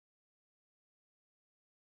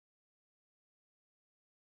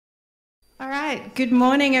All right, good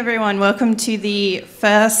morning everyone. Welcome to the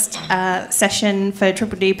first session for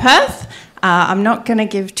DDDPerth. I'm not going to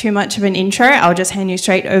give too much of an intro, I'll just hand you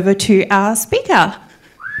straight over to our speaker.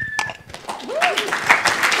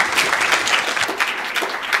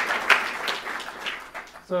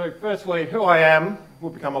 So firstly, who I am will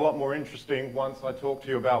become a lot more interesting once I talk to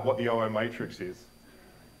you about what the OO matrix is.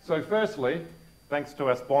 So firstly, thanks to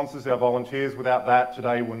our sponsors, our volunteers, without that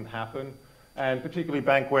today wouldn't happen. And particularly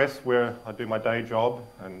Bank West, where I do my day job,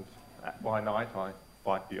 and by night I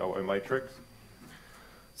fight the OO matrix.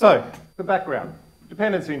 So, the background.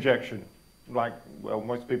 Dependency injection. Like, well,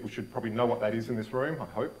 most people should probably know what that is in this room, I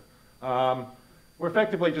hope. We're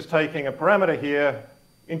effectively just taking a parameter here,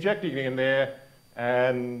 injecting it in there,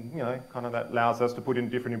 and, kind of that allows us to put in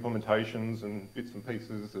different implementations and bits and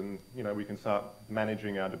pieces, and, we can start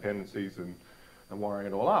managing our dependencies and wiring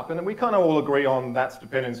it all up. And then we kind of all agree on that's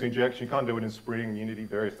dependency injection. You can't do it in Spring, Unity,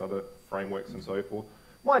 various other frameworks and so forth.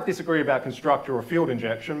 Might disagree about constructor or field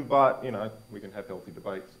injection, but, we can have healthy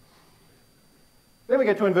debates. Then we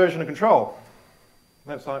get to inversion of control.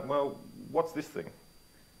 That's like, well, what's this thing?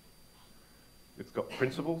 It's got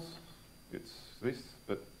principles, it's this,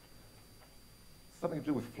 but something to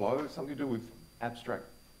do with flow, something to do with abstract,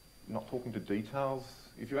 not talking to details.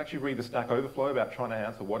 If you actually read the Stack Overflow about trying to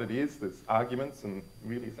answer what it is, there's arguments, and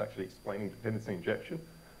really it's actually explaining dependency injection.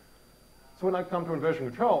 So when I come to inversion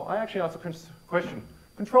control, I actually ask the question,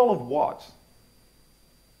 control of what?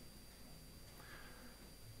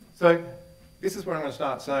 So this is where I'm going to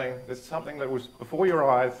start saying there's something that was before your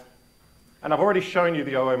eyes, and I've already shown you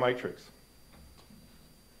the OO matrix.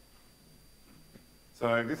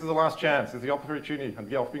 So this is the last chance, this is the opportunity.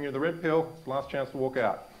 I'm offering you the red pill, it's the last chance to walk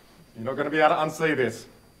out. You're not going to be able to unsee this.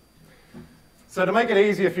 So to make it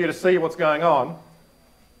easier for you to see what's going on,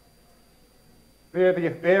 there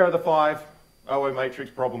are the 5 OO matrix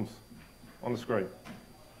problems on the screen.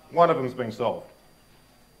 One of them's been solved.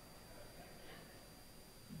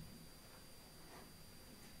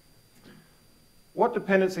 What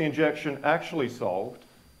dependency injection actually solved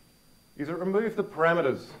is it removed the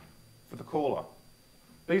parameters for the caller.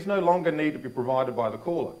 These no longer need to be provided by the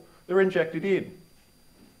caller. They're injected in.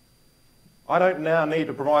 I don't now need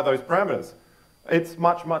to provide those parameters. It's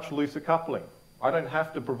much, much looser coupling. I don't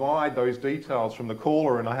have to provide those details from the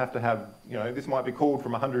caller, and I have to have, this might be called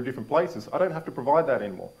from 100 different places. I don't have to provide that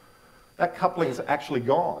anymore. That coupling is actually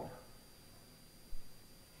gone.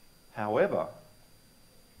 However,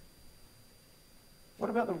 what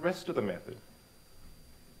about the rest of the method?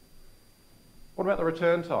 What about the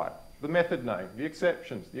return type, the method name, the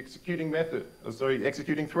exceptions, the executing method, the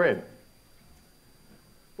executing thread?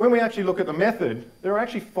 When we actually look at the method, there are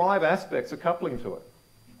actually 5 aspects of coupling to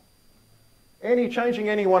it. Changing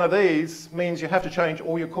any one of these means you have to change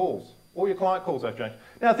all your calls. All your client calls have to change.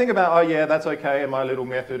 Now think about, oh yeah, that's okay in my little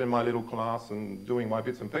method and my little class and doing my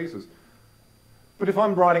bits and pieces. But if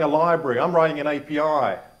I'm writing a library, I'm writing an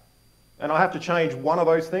API, and I have to change one of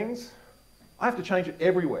those things, I have to change it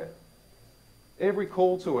everywhere. Every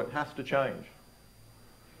call to it has to change.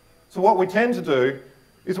 So what we tend to do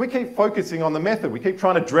is we keep focusing on the method. We keep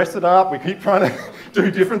trying to dress it up. We keep trying to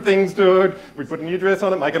do different things to it. We put a new dress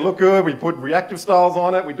on it, make it look good. We put reactive styles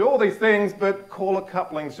on it. We do all these things, but caller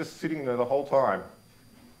coupling's just sitting there the whole time.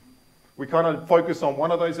 We kind of focus on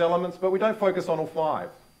one of those elements, but we don't focus on all 5.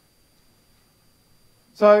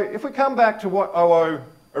 So if we come back to what OO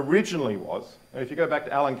originally was, and if you go back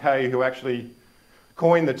to Alan Kay, who actually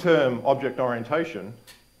coined the term object orientation,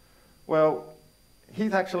 well,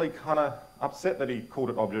 he's actually kind of upset that he called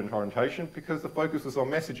it object orientation because the focus was on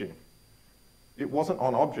messaging. It wasn't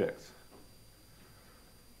on objects.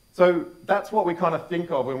 So that's what we kind of think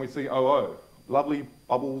of when we see OO. Lovely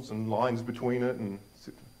bubbles and lines between it and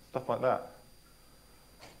stuff like that.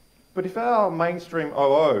 But if our mainstream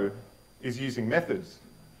OO is using methods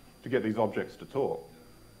to get these objects to talk,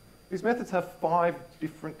 these methods have 5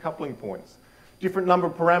 different coupling points, different number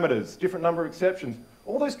of parameters, different number of exceptions.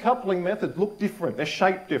 All those coupling methods look different, they're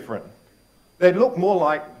shaped different. They look more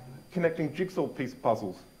like connecting jigsaw piece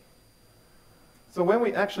puzzles. So when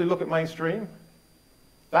we actually look at mainstream,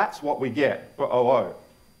 that's what we get for OO.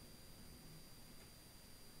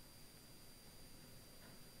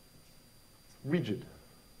 Rigid.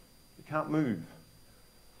 You can't move.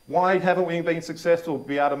 Why haven't we been successful to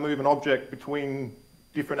be able to move an object between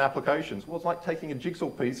different applications? Well, it's like taking a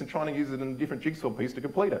jigsaw piece and trying to use it in a different jigsaw piece to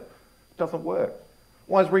complete it. It doesn't work.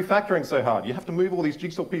 Why is refactoring so hard? You have to move all these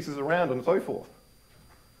jigsaw pieces around and so forth.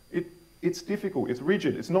 It's difficult, it's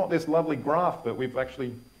rigid. It's not this lovely graph that we've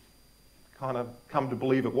actually kind of come to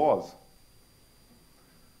believe it was.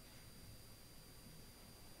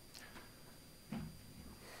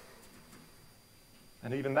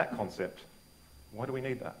 And even that concept, why do we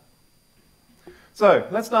need that? So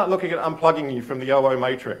let's start looking at unplugging you from the OO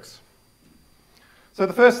matrix. So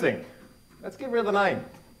the first thing, let's get rid of the name.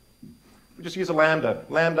 We just use a lambda.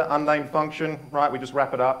 Lambda, unnamed function, right? We just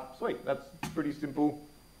wrap it up. Sweet, that's pretty simple.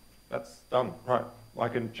 That's done, right? I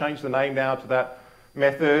can change the name now to that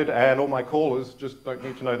method, and all my callers just don't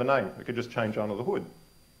need to know the name. It could just change under the hood.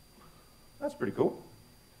 That's pretty cool.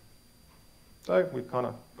 So we've kind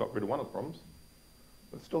of got rid of one of the problems.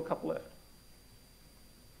 There's still a couple left.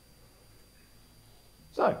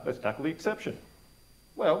 So let's tackle the exception.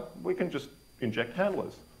 Well, we can just inject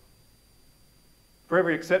handlers. For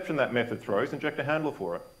every exception that method throws, inject a handler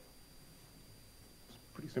for it. It's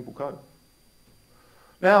pretty simple code.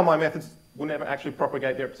 Now my methods will never actually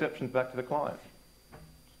propagate their exceptions back to the client.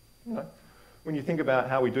 You know, when you think about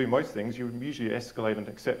how we do most things, you usually escalate an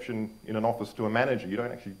exception in an office to a manager. You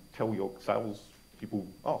don't actually tell your sales people,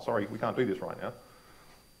 oh, sorry, we can't do this right now.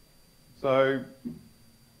 So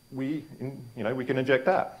we can inject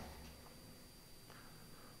that.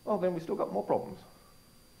 Well, then we've still got more problems.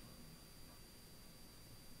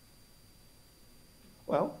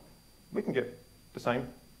 Well, we can get the same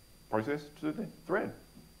process to the thread.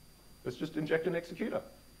 Let's just inject an executor.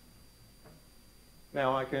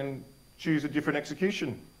 Now I can choose a different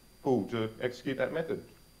execution pool to execute that method.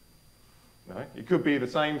 No, it could be the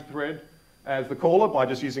same thread as the caller by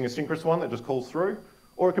just using a synchronous one that just calls through,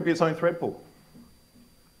 or it could be its own thread pool.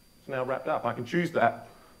 It's now wrapped up. I can choose that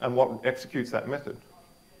and what executes that method.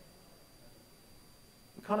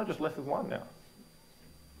 We're kind of just left with one now.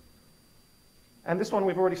 And this one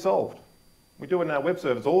we've already solved. We do it in our web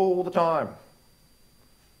servers all the time.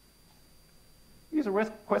 Use a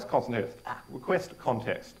request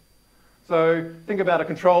context. So think about a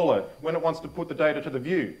controller. When it wants to put the data to the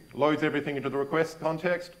view, loads everything into the request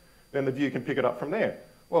context, then the view can pick it up from there.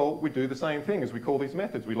 Well, we do the same thing as we call these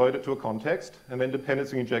methods. We load it to a context and then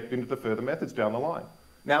dependency inject into the further methods down the line.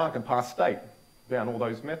 Now I can pass state down all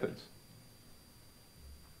those methods.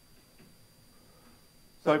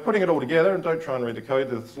 So putting it all together, and don't try and read the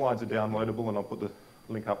code, the slides are downloadable and I'll put the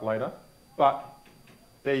link up later. But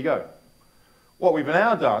there you go. What we've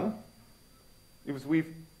now done is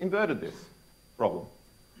we've inverted this problem.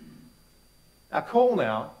 Our call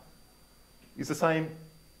now is the same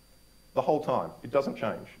the whole time. It doesn't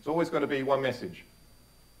change. It's always got to be one message.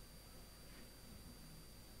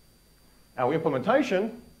 Our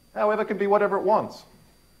implementation, however, can be whatever it wants.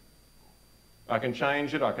 I can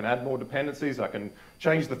change it, I can add more dependencies, I can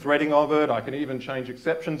change the threading of it, I can even change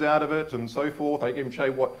exceptions out of it and so forth. I can even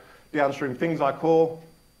change what downstream things I call.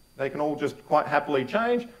 They can all just quite happily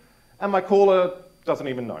change, and my caller doesn't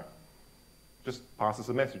even know. Just passes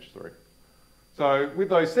the message through. So with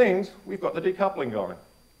those things, we've got the decoupling going.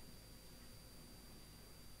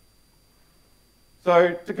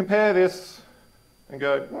 So to compare this and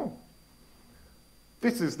go, oh,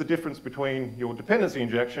 this is the difference between your dependency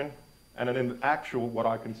injection and an actual, what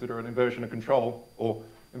I consider an inversion of control or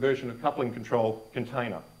inversion of coupling control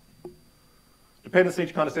container. Dependency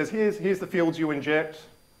kind of says, here's the fields you inject,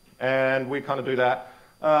 and we kind of do that.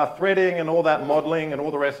 Threading and all that modeling and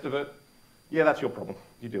all the rest of it, yeah, that's your problem.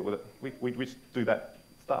 You deal with it. We just do that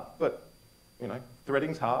stuff. But, you know,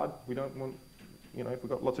 threading's hard. We don't want, you know, if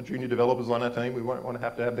we've got lots of junior developers on our team, we won't want to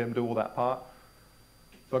have them do all that part.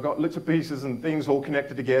 So I've got lots of pieces and things all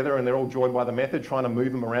connected together and they're all joined by the method. Trying to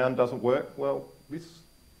move them around doesn't work. Well, this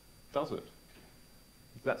does it.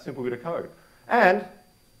 It's that simple bit of code. And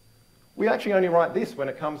we actually only write this when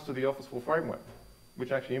it comes to the Office 4 framework,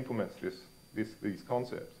 which actually implements these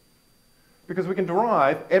concepts. Because we can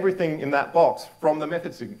derive everything in that box from the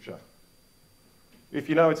method signature. If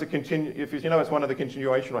you know it's one of the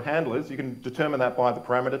continuation or handlers, you can determine that by the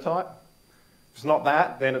parameter type. If it's not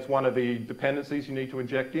that, then it's one of the dependencies you need to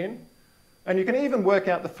inject in. And you can even work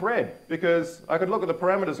out the thread, because I could look at the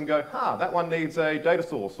parameters and go, that one needs a data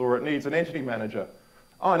source, or it needs an entity manager.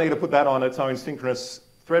 I need to put that on its own synchronous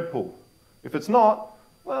thread pool. If it's not,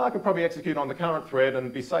 well, I could probably execute on the current thread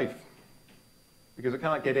and be safe, because it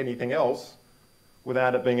can't get anything else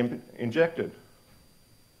without it being injected.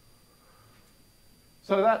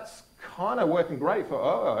 So that's kind of working great for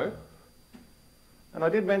OO. And I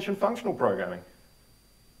did mention functional programming.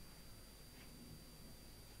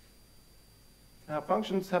 Now,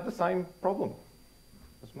 functions have the same problem,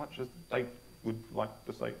 as much as they would like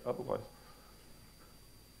to say otherwise.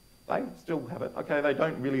 They still have it. Okay, they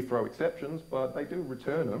don't really throw exceptions, but they do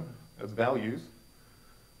return them as values.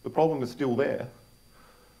 The problem is still there.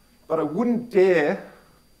 But I wouldn't dare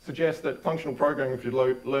suggest that functional programming should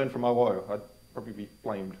learn from OO. I'd probably be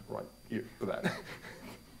blamed right here for that.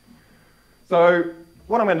 So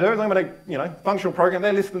what I'm going to do is I'm going to, functional program,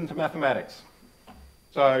 they're listening to mathematics.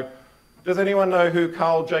 So, does anyone know who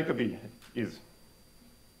Carl Jacobi is?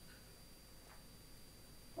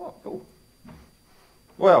 Oh, cool.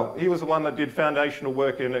 Well, he was the one that did foundational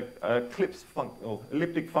work in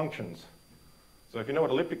elliptic functions. So if you know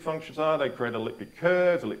what elliptic functions are, they create elliptic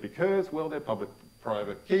curves. Elliptic curves, well, they're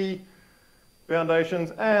public-private key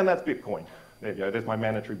foundations, and that's Bitcoin. There you go, there's my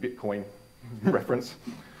mandatory Bitcoin reference.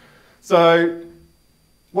 So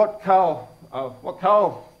what Carl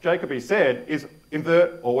Jacobi said is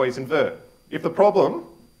invert, always invert. If the problem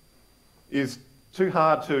is too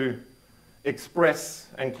hard to express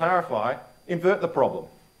and clarify, invert the problem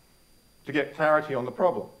to get clarity on the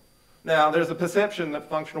problem. Now, there's a perception that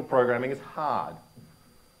functional programming is hard.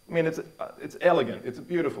 I mean, it's elegant, it's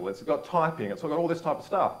beautiful, it's got typing, it's got all this type of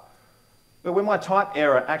stuff. But when my type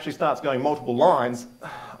error actually starts going multiple lines,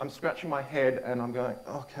 I'm scratching my head and I'm going,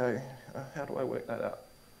 okay, how do I work that out?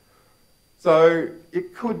 So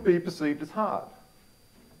it could be perceived as hard.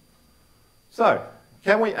 So,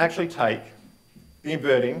 can we actually take the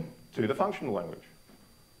inverting to the functional language?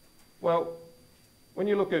 Well, when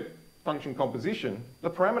you look at function composition, the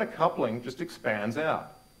parameter coupling just expands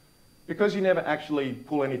out. Because you never actually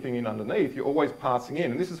pull anything in underneath, you're always passing in.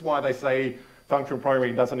 And this is why they say functional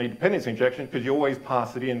programming doesn't need dependency injection, because you always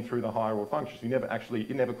pass it in through the higher order functions.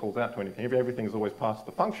 It never calls out to anything. Everything is always passed to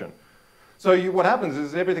the function. So what happens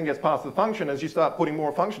is everything gets passed to the function. As you start putting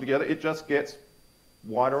more function together, it just gets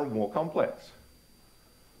wider and more complex.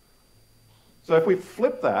 So if we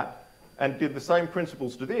flip that and did the same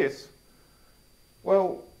principles to this,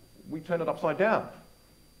 well, we turn it upside down.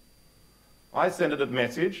 I send it a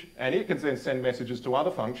message, and it can then send messages to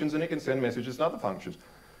other functions, and it can send messages to other functions.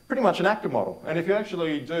 Pretty much an actor model. And if you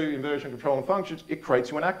actually do inversion control and functions, it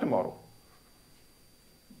creates you an actor model.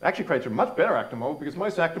 It actually creates a much better actor model, because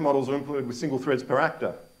most actor models are implemented with single threads per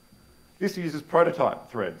actor. This uses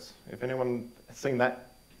prototype threads. If anyone has seen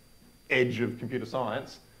that edge of computer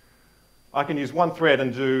science, I can use one thread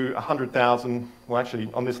and do 100,000, well actually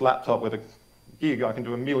on this laptop with a gig, I can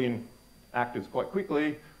do 1 million actors quite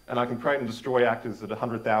quickly, and I can create and destroy actors at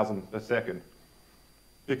 100,000 per second.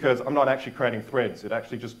 Because I'm not actually creating threads, it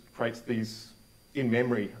actually just creates these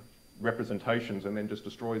in-memory representations and then just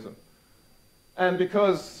destroys them. And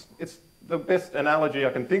because it's the best analogy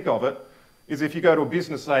I can think of it, is if you go to a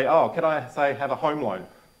business and say, oh, can I say have a home loan?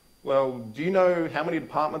 Well, do you know how many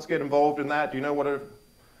departments get involved in that? Do you know what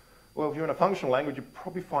well, if you're in a functional language, you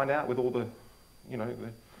probably find out with all the,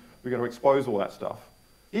 we've got to expose all that stuff.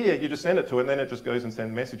 Here, you just send it to it, and then it just goes and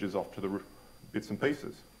sends messages off to the bits and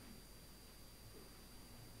pieces.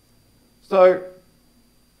 So,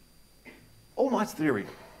 all nice theory.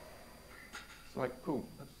 It's like, cool,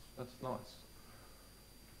 that's nice.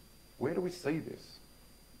 Where do we see this?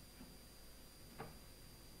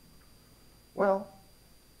 Well,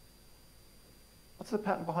 what's the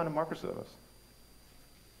pattern behind a microservice?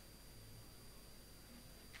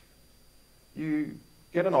 You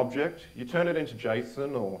get an object, you turn it into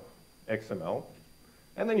JSON or XML,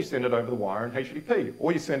 and then you send it over the wire in HTTP,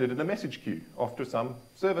 or you send it in a message queue off to some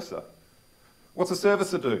servicer. What's the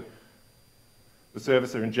servicer do? The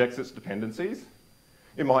servicer injects its dependencies.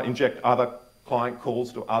 It might inject other client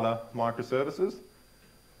calls to other microservices,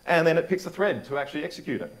 and then it picks a thread to actually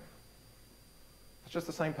execute it. It's just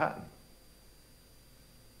the same pattern.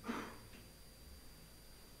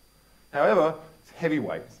 However, it's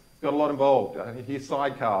heavyweight. It's got a lot involved. You hear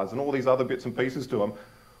sidecars and all these other bits and pieces to them.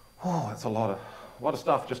 Oh, that's a lot of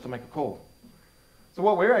stuff just to make a call. So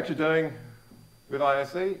what we're actually doing with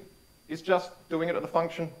ISE is just doing it at the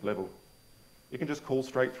function level. You can just call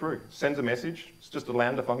straight through. Sends a message. It's just a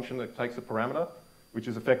lambda function that takes a parameter, which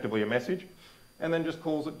is effectively a message, and then just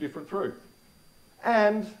calls it different through.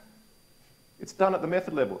 And it's done at the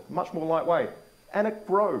method level, much more lightweight, and it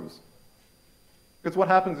grows. Because what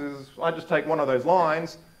happens is I just take one of those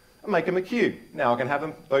lines and make them a queue. Now I can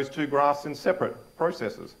have those two graphs in separate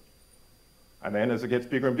processes. And then as it gets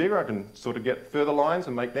bigger and bigger, I can sort of get further lines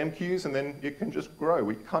and make them queues, and then it can just grow.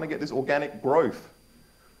 We kind of get this organic growth.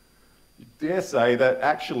 You dare say that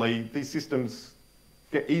actually these systems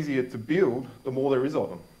get easier to build the more there is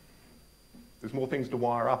of them. There's more things to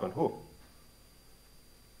wire up and hook.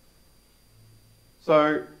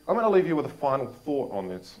 So I'm going to leave you with a final thought on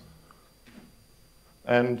this.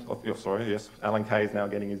 And, oh, sorry, yes, Alan Kay is now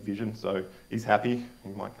getting his vision, so he's happy. He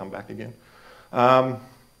might come back again. The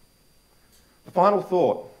final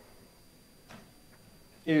thought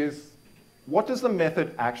is, what does the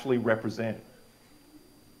method actually represent?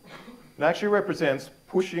 It actually represents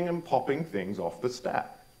pushing and popping things off the stack,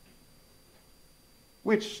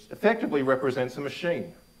 which effectively represents a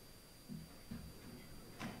machine.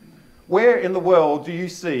 Where in the world do you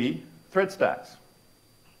see thread stacks?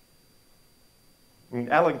 I mean,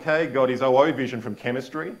 Alan Kay got his OO vision from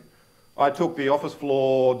chemistry. I took the office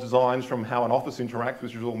floor designs from how an office interacts,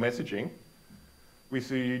 which is all messaging. We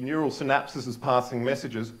see neural synapses as passing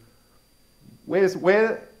messages.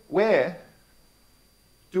 Where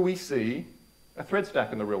do we see a thread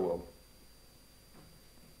stack in the real world?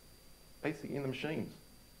 Basically in the machines.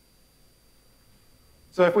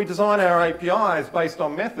 So if we design our APIs based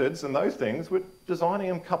on methods and those things, we're designing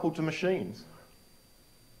them coupled to machines,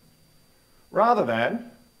 rather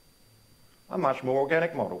than a much more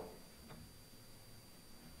organic model.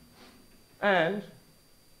 And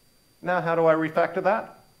now how do I refactor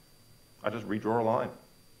that? I just redraw a line.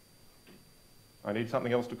 I need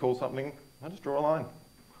something else to call something, I just draw a line.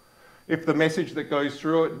 If the message that goes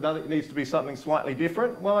through it needs to be something slightly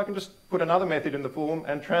different, well, I can just put another method in the form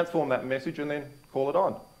and transform that message and then call it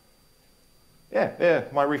on. Yeah,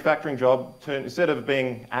 my refactoring job, instead of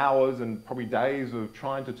being hours and probably days of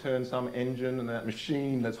trying to turn some engine and that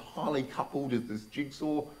machine that's highly coupled as this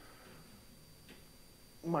jigsaw,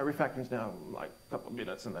 my refactoring's now like a couple of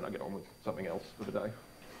minutes and then I get on with something else for the day.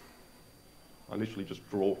 I literally just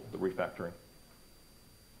draw the refactoring.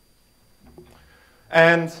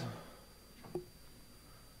 And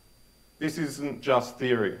this isn't just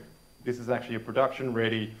theory. This is actually a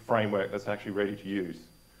production-ready framework that's actually ready to use.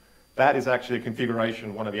 That is actually a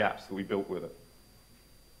configuration of one of the apps that we built with it.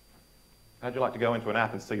 How'd you like to go into an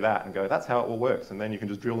app and see that and go, that's how it all works, and then you can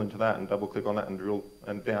just drill into that and double-click on that and drill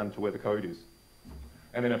and down to where the code is.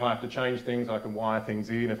 And then if I have to change things, I can wire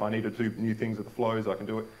things in. If I need to do new things with the flows, I can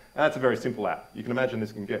do it. And that's a very simple app. You can imagine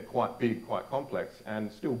this can get quite big, quite complex,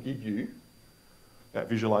 and still give you that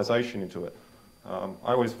visualization into it. I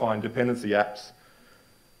always find dependency apps,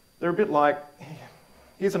 they're a bit like,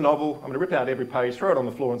 here's a novel, I'm going to rip out every page, throw it on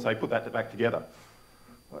the floor and say, put that back together.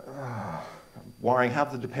 Wiring, how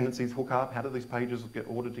do the dependencies hook up? How do these pages get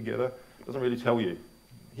ordered together? It doesn't really tell you.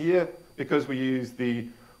 Here, because we use the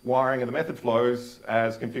wiring and the method flows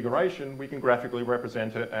as configuration, we can graphically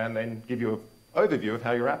represent it and then give you an overview of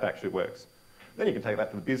how your app actually works. Then you can take that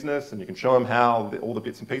to the business and you can show them how all the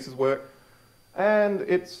bits and pieces work. And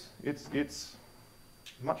it's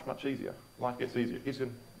much, much easier. Life gets easier. Here's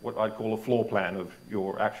what I'd call a floor plan of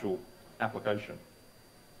your actual application.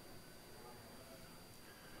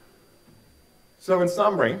 So in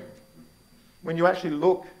summary, when you actually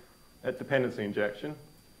look at dependency injection,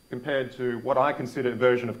 compared to what I consider a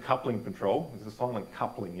version of coupling control, there's a silent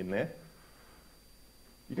coupling in there,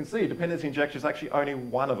 you can see dependency injection is actually only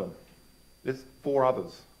one of them. There's 4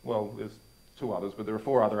 others. Well, there's 2 others, but there are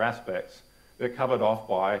 4 other aspects. They're covered off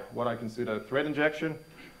by what I consider thread injection,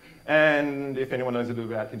 and if anyone knows a bit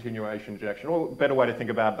about continuation injection, or a better way to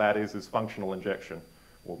think about that is functional injection,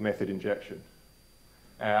 or method injection.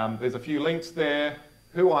 There's a few links there.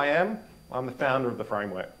 Who I am, I'm the founder of the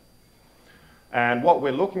framework. And what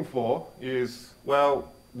we're looking for is,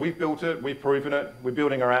 well, we've built it, we've proven it, we're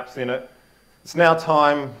building our apps in it. It's now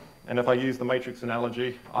time, and if I use the Matrix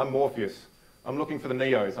analogy, I'm Morpheus. I'm looking for the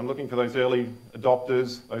Neos. I'm looking for those early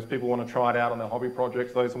adopters, those people who want to try it out on their hobby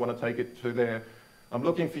projects, those who want to take it to their... I'm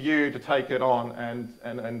looking for you to take it on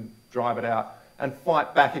and drive it out and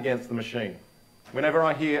fight back against the machine. Whenever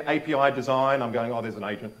I hear API design, I'm going, oh, there's an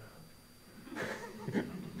agent.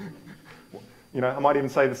 You know, I might even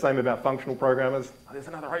say the same about functional programmers. Oh, there's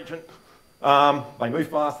another agent. They move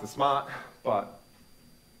fast, they're smart, but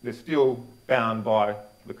they're still bound by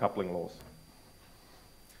the coupling laws.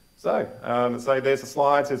 So, there's the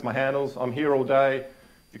slides, there's my handles. I'm here all day. If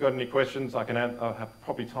you've got any questions, I'll have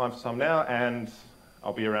probably time for some now, and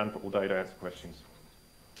I'll be around all day to answer questions.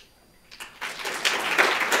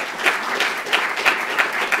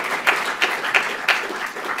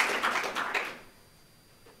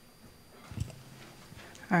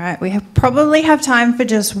 All right, we probably have time for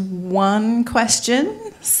just one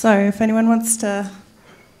question. So if anyone wants to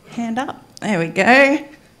hand up, there we go.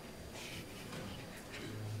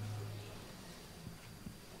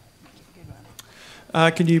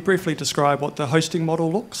 Can you briefly describe what the hosting model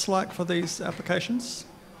looks like for these applications?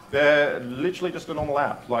 They're literally just a normal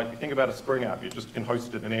app. Like, you think about a Spring app, you just can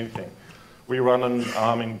host it in anything. We run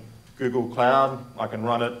in Google Cloud. I can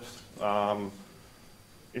run it.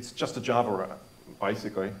 It's just a Java app,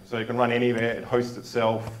 basically. So you can run anywhere. It hosts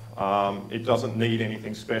itself. It doesn't need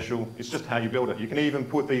anything special. It's just how you build it. You can even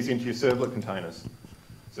put these into your servlet containers.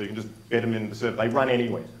 So you can just bed them in the server. They run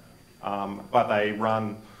anywhere. But they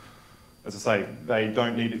run... As I say, they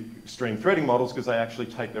don't need extreme threading models because they actually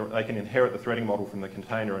they can inherit the threading model from the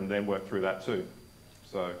container and then work through that too.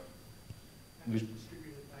 So,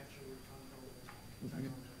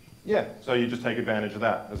 yeah, so you just take advantage of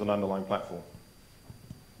that as an underlying platform.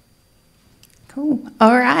 Cool.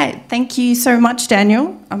 All right. Thank you so much,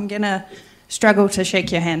 Daniel. I'm going to struggle to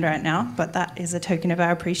shake your hand right now, but that is a token of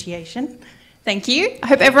our appreciation. Thank you. I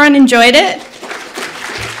hope everyone enjoyed it.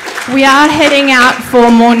 We are heading out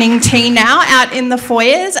for morning tea now, out in the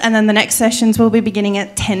foyers, and then the next sessions will be beginning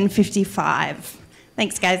at 10:55.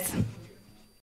 Thanks, guys.